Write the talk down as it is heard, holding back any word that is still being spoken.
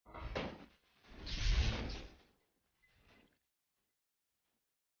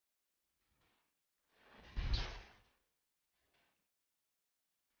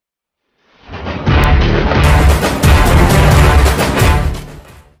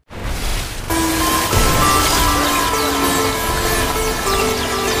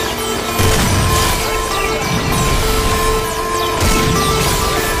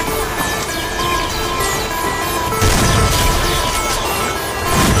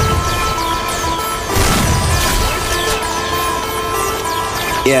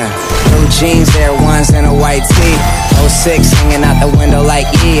Yeah, blue jeans, Air Ones, and a white tee. 06 hanging out the window like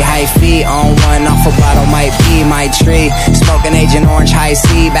E. High feet on one, off a bottle might be my tree. Smoking Agent Orange High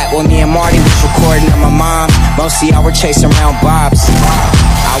C. Back when me and Marty was recording on my mom. Most of y'all were chasing around Bobs.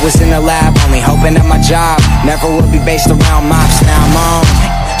 I was in the lab only hoping that my job never would be based around mops. Now I'm on.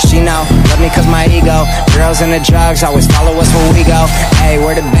 She know, love me cause my ego. Girls and the drugs always follow us where we go. Hey,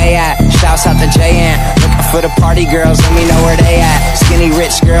 where the Bay at? Shouts out to J-Ant. Looking for the party girls, let me know where they at. Skinny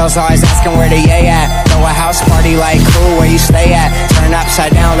rich girls always asking where the yay at. Throw a house party like cool, where you stay at? Turn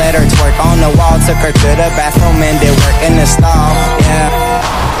upside down, let her twerk on the wall. Took her to the bathroom and did work in the stall. Yeah.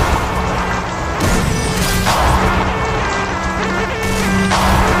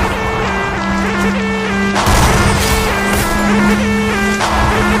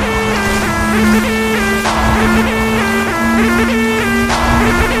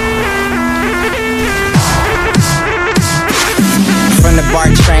 From the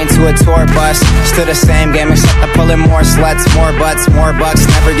BART train to a tour bus, still the same game except I'm pulling more sluts, more butts, more bucks,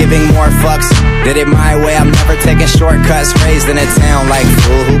 never giving more fucks. Did it my way, I'm never taking shortcuts. Raised in a town like,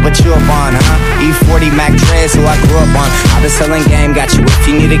 fool, who put you up on, huh? E40 Mac Dre's who I grew up on. I've been selling game, got you if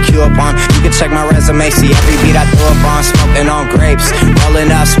you need a cue up on. You can check my resume, see every beat I threw up on. Smoking on grapes,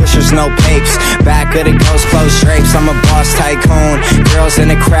 rolling up swishers, no papes. Back of the ghost clothes drapes, I'm a boss tycoon. Girls in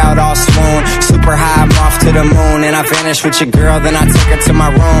the crowd all swoon. Super high, I'm off to the moon. And I vanish with your girl, then I take her to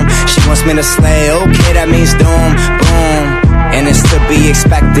my room. She wants me to slay, okay, that means doom, boom. And it's to be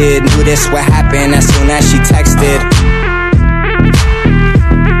expected. Knew this would happen as soon as she texted.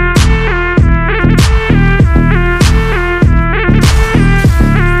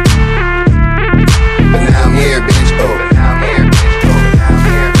 But now I'm here, bitch, oh. But now I'm here, bitch, oh. But now I'm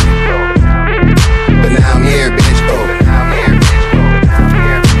here, bitch, oh. But now I'm here, bitch, oh. But now I'm here, bitch, oh. But now I'm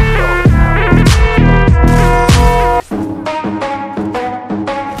here, bitch,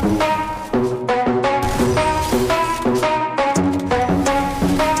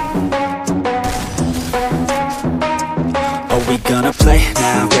 We gonna play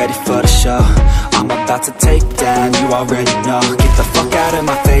now, ready for the show. I'm about to take down, you already know. Get the fuck out of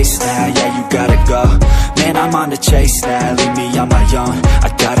my face now, yeah, you gotta go. Man, I'm on the chase now, leave me on my own.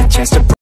 I got a chance to